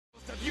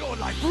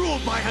life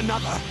ruled by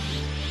another.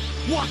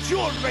 Watch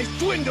your race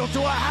dwindle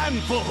to a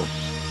handful.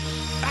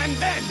 And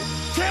then,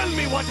 tell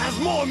me what has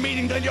more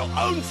meaning than your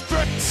own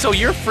strength. So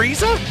you're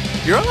Frieza?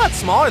 You're a lot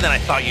smaller than I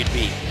thought you'd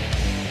be.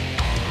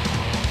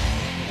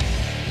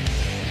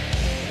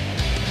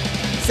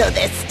 So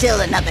there's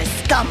still another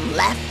scum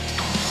left?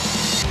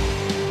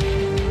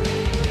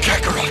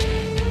 Kakarot,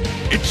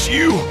 it's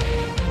you.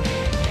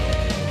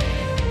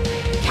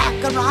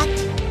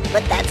 Kakarot?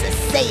 But that's a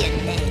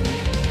Saiyan name.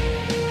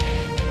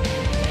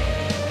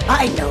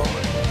 I know.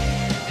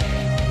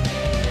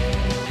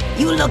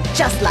 You look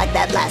just like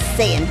that last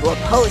Saiyan who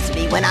opposed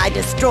me when I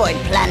destroyed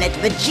planet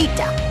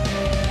Vegeta.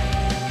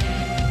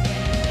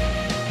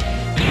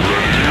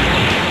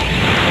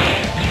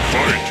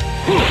 Fight!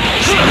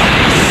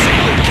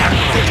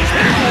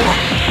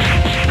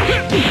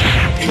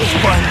 He's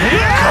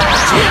finally come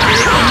to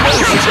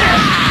emotion!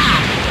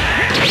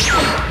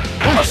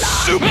 A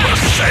Super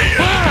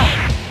Saiyan!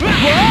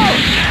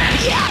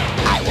 Yeah,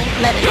 I won't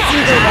let a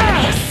single one of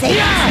your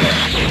Saiyans live.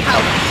 How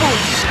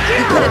foolish!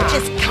 You could have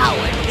just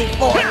cowered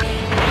before me.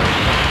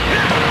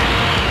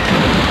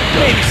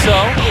 Maybe so.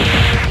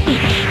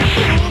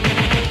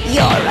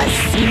 You're a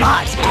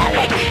smart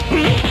aleck.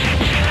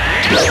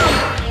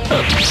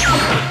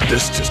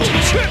 This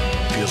distance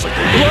feels like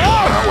the weight of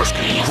powers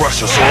can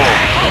crush us all.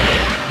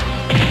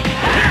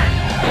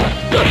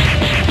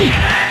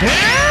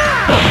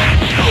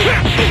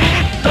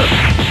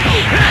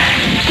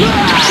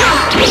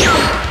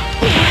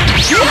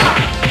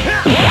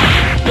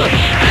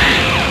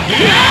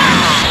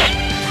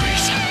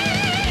 Frieza,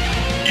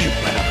 you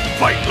better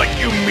fight like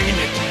you mean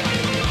it.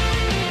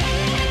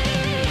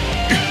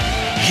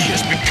 He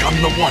has become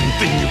the one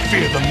thing you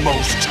fear the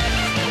most.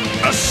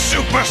 A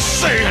Super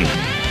Saiyan!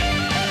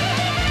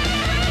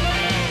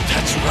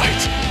 That's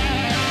right.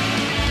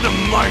 The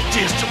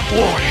mightiest of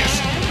warriors.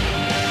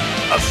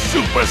 A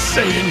Super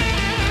Saiyan.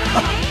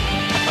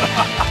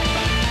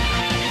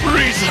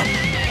 Frieza,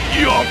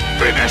 you're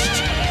finished.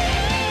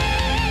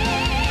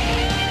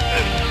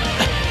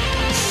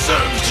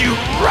 Serves you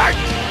right.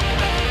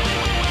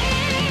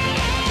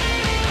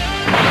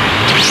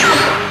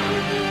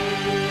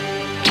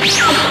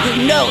 You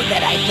know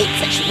that I hate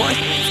such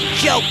worthless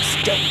jokes,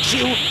 don't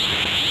you?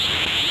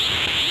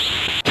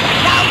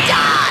 Now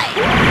die!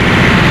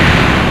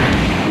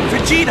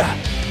 Vegeta!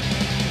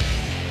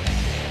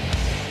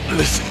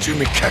 Listen to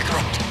me,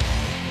 Kakarot.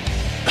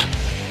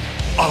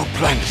 Our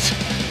planet.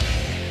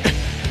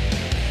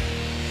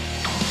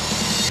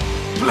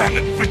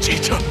 Planet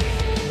Vegeta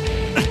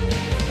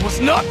was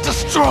not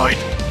destroyed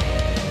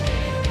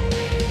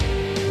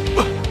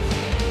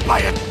by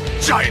a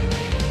giant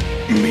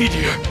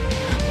meteor.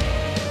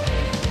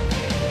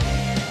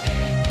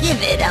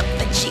 Give it up,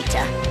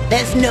 Vegeta.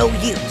 There's no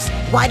use.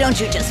 Why don't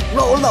you just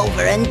roll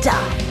over and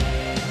die?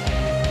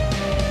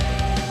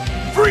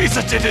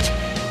 Frieza did it!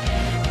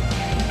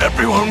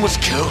 Everyone was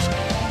killed.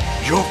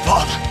 Your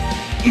father,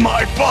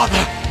 my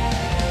father.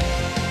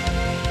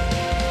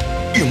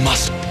 You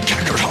must,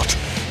 Kakarot,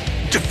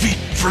 defeat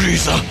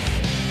Frieza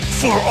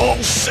for all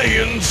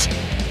Saiyans.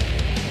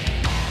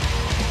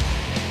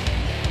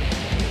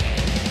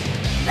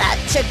 That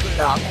took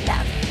long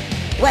enough.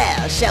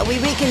 Well, shall we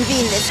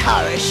reconvene this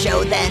horror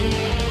show then?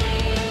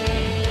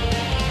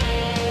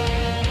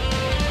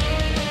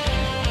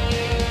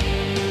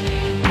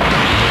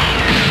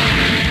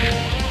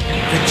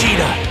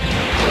 Vegeta!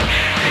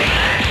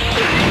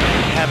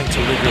 Having to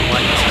live your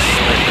life as a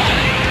slave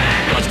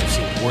must have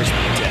seemed worse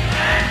than death.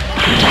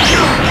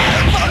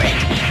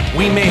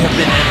 We may have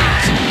been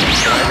enemies,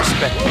 but I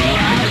respect you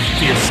and your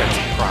fierce sense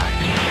of pride.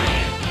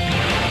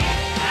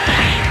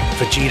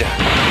 Vegeta,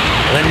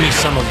 lend me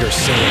some of your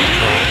Saiyan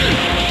pride.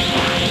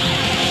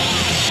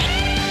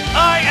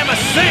 I am a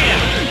Saiyan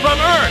from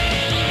Earth!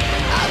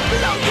 I'll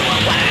blow you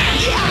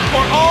away!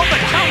 For all the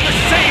countless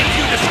Saiyans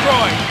you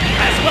destroyed,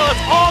 as well as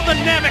all the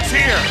Nameks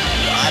here!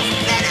 You're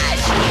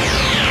finished!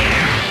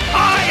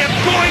 I am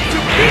going to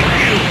beat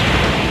you!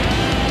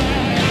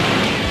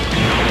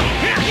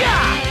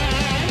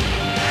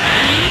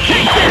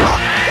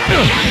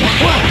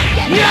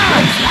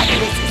 Looks like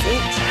this is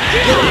it.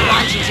 You don't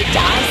want you to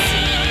die soon.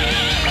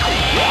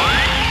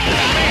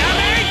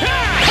 Really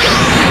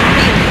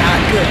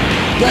are good.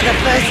 You're the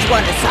first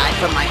one aside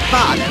from my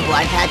father who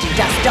I've had to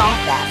dust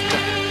off after.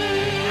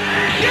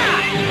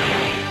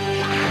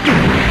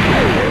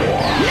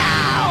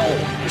 Now!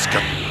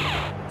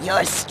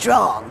 You're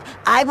strong.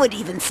 I would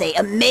even say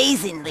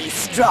amazingly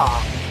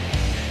strong.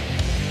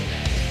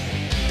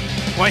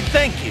 Why,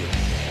 thank you.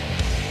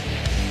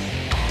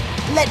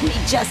 Let me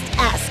just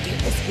ask you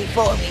this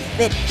before we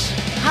finish.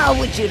 How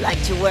would you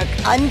like to work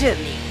under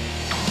me?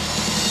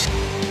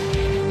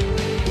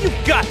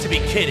 You've got to be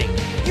kidding.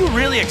 You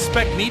really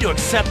expect me to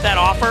accept that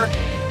offer?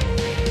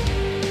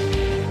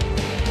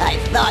 I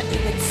thought you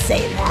would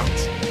say that.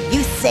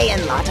 You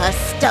Saiyan lot are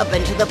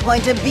stubborn to the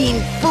point of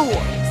being fools.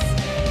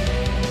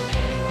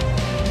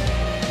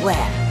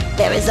 Well,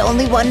 there is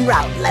only one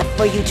route left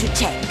for you to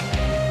take.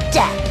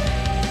 Death.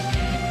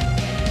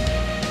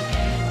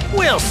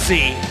 We'll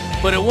see,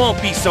 but it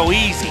won't be so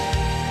easy.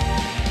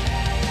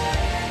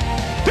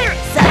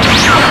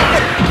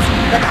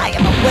 but I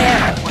am aware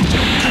of what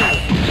you're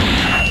doing.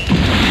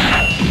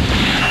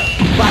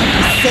 While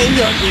you say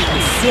you're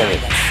being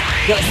serious,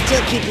 you're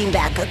still keeping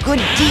back a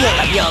good deal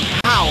of your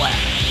power.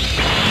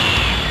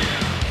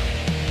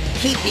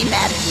 Keeping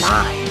that in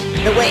mind,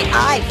 the way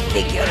I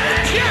figure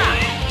it,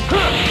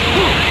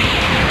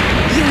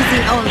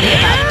 using only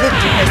about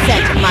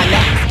 50% of my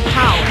max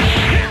power,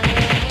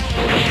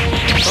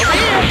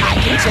 I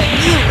can turn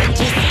you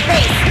into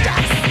space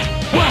dust.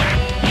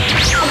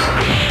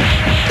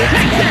 It's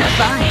never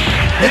fun.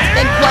 It's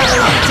been quite a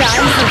long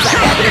time since I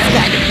had this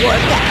kind of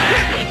workout.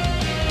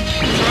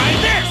 Try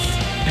this!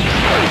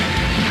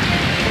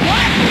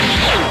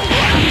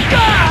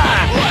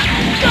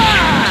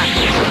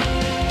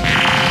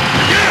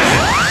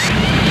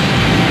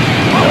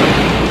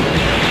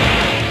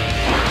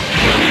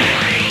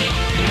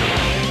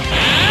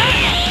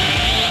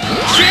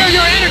 Share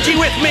your energy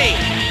with me!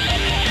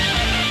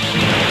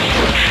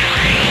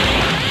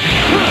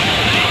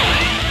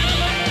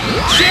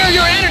 Share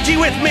your energy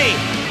with me!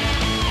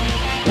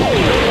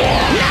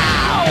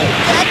 Now!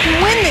 I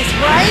can win this,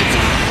 right?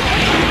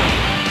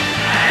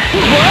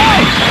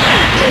 Whoa!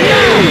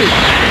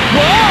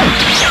 Whoa!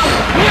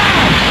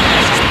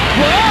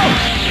 Whoa!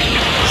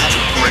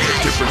 Bring a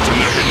difference in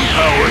the hidden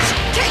powers.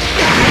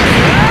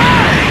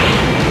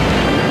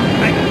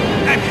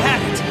 I've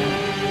had it.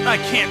 I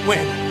can't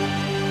win.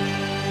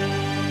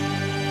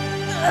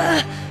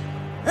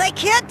 I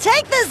can't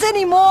take this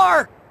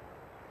anymore!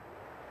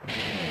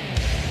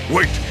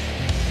 Wait!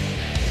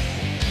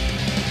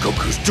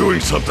 Goku's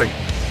doing something!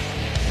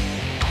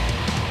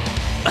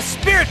 A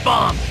spirit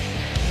bomb!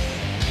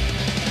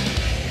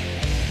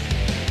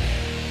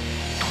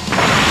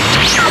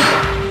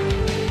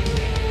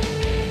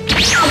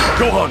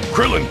 Gohan,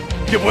 Krillin,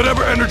 give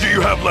whatever energy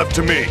you have left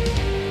to me!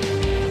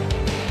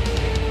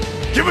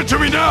 Give it to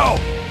me now!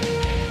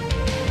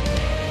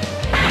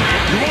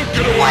 You won't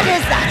get away! What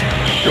is that?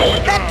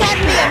 That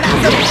can't be a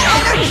massive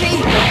energy!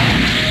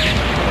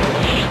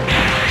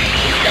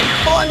 He's been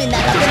forming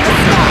that up in the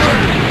sky,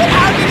 but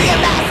how did he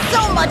amass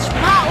so much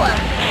power?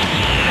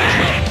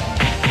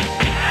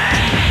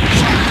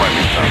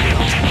 Finally found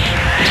out.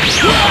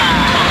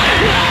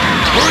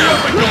 Hurry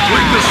up and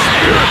complete this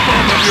spirit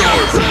bomb of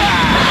yours!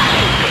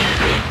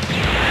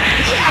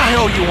 I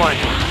owe you one.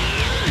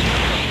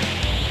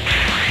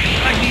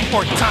 I need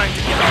more time to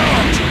get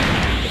out.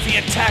 If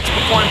he attacks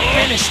before I'm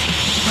finished,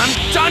 I'm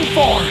done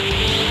for!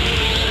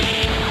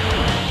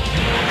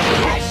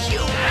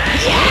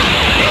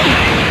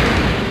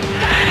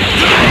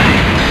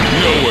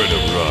 Nowhere to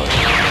run.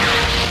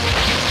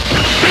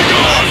 Be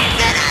gone!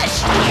 Finish!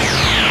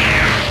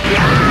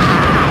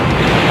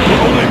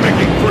 We're only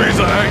making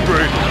Frieza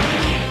angry.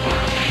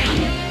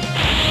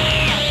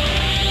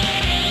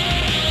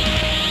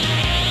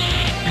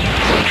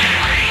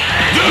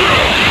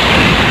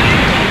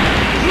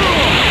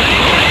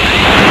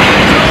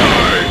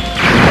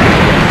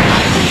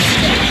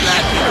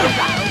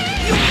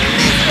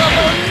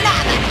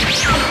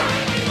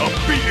 I'll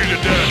beat you to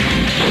death.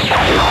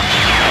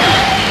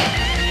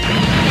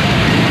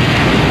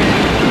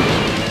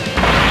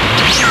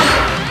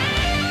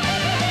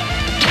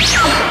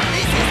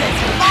 This is as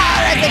far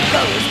as it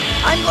goes.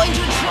 I'm going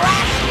to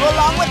trash you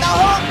along with the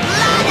whole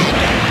planet!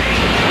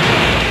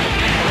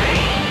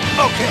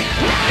 Okay,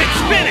 it's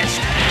finished!